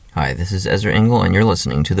Hi, this is Ezra Engel, and you're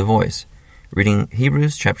listening to The Voice, reading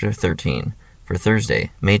Hebrews chapter 13 for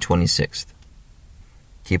Thursday, May 26th.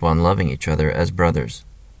 Keep on loving each other as brothers.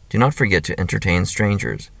 Do not forget to entertain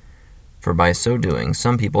strangers, for by so doing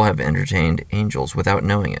some people have entertained angels without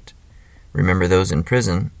knowing it. Remember those in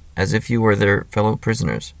prison as if you were their fellow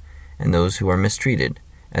prisoners, and those who are mistreated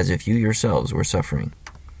as if you yourselves were suffering.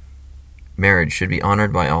 Marriage should be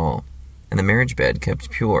honored by all, and the marriage bed kept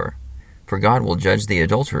pure. For God will judge the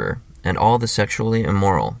adulterer and all the sexually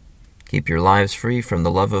immoral. Keep your lives free from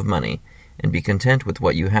the love of money, and be content with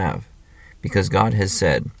what you have, because God has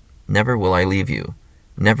said, "Never will I leave you,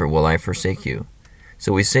 never will I forsake you."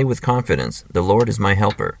 So we say with confidence, "The Lord is my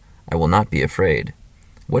helper, I will not be afraid.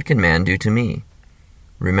 What can man do to me?"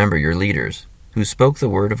 Remember your leaders, who spoke the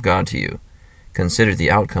word of God to you. Consider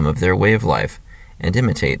the outcome of their way of life, and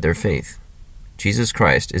imitate their faith. Jesus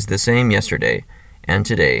Christ is the same yesterday, and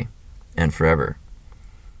today, and forever.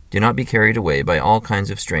 Do not be carried away by all kinds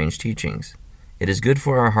of strange teachings. It is good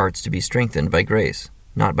for our hearts to be strengthened by grace,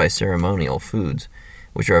 not by ceremonial foods,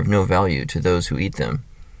 which are of no value to those who eat them.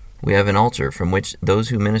 We have an altar from which those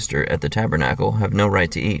who minister at the tabernacle have no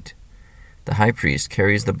right to eat. The high priest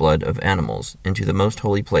carries the blood of animals into the most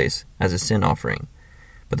holy place as a sin offering,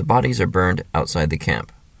 but the bodies are burned outside the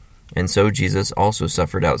camp. And so Jesus also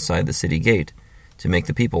suffered outside the city gate to make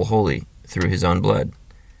the people holy through his own blood.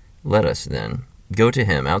 Let us, then, go to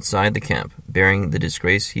him outside the camp, bearing the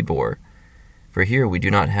disgrace he bore. For here we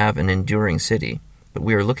do not have an enduring city, but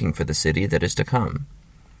we are looking for the city that is to come.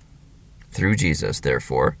 Through Jesus,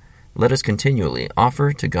 therefore, let us continually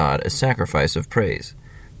offer to God a sacrifice of praise,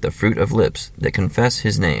 the fruit of lips that confess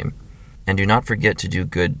his name, and do not forget to do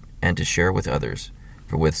good and to share with others,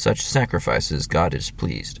 for with such sacrifices God is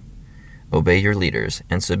pleased. Obey your leaders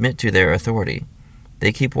and submit to their authority.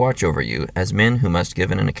 They keep watch over you as men who must give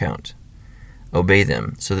an account. Obey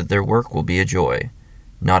them so that their work will be a joy,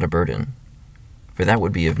 not a burden, for that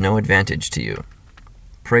would be of no advantage to you.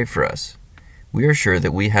 Pray for us. We are sure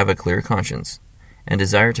that we have a clear conscience and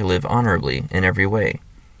desire to live honorably in every way.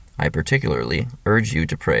 I particularly urge you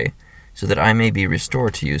to pray so that I may be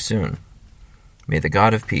restored to you soon. May the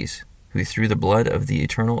God of peace, who through the blood of the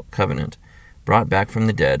eternal covenant brought back from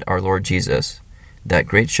the dead our Lord Jesus, that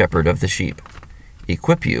great shepherd of the sheep,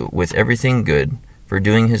 equip you with everything good for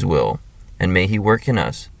doing his will, and may he work in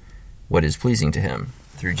us what is pleasing to him,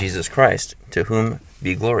 through Jesus Christ, to whom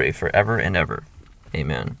be glory forever and ever.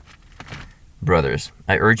 Amen. Brothers,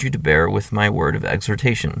 I urge you to bear with my word of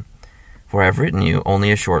exhortation, for I have written you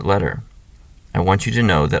only a short letter. I want you to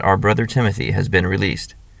know that our brother Timothy has been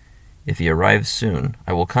released. If he arrives soon,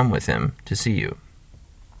 I will come with him to see you.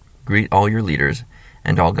 Greet all your leaders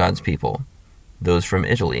and all God's people. Those from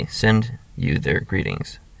Italy send you their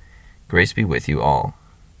greetings. Grace be with you all.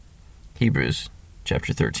 Hebrews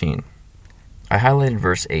chapter 13. I highlighted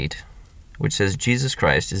verse 8, which says Jesus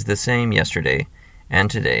Christ is the same yesterday and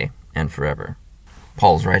today and forever.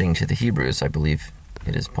 Paul's writing to the Hebrews. I believe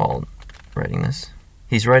it is Paul writing this.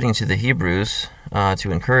 He's writing to the Hebrews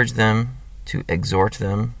to encourage them, to exhort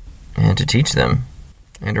them, and to teach them,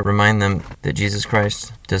 and to remind them that Jesus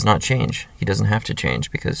Christ does not change. He doesn't have to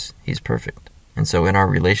change because he's perfect. And so in our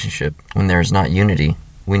relationship, when there is not unity,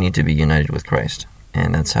 we need to be united with Christ.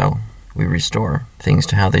 And that's how we restore things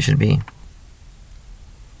to how they should be.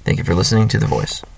 Thank you for listening to The Voice.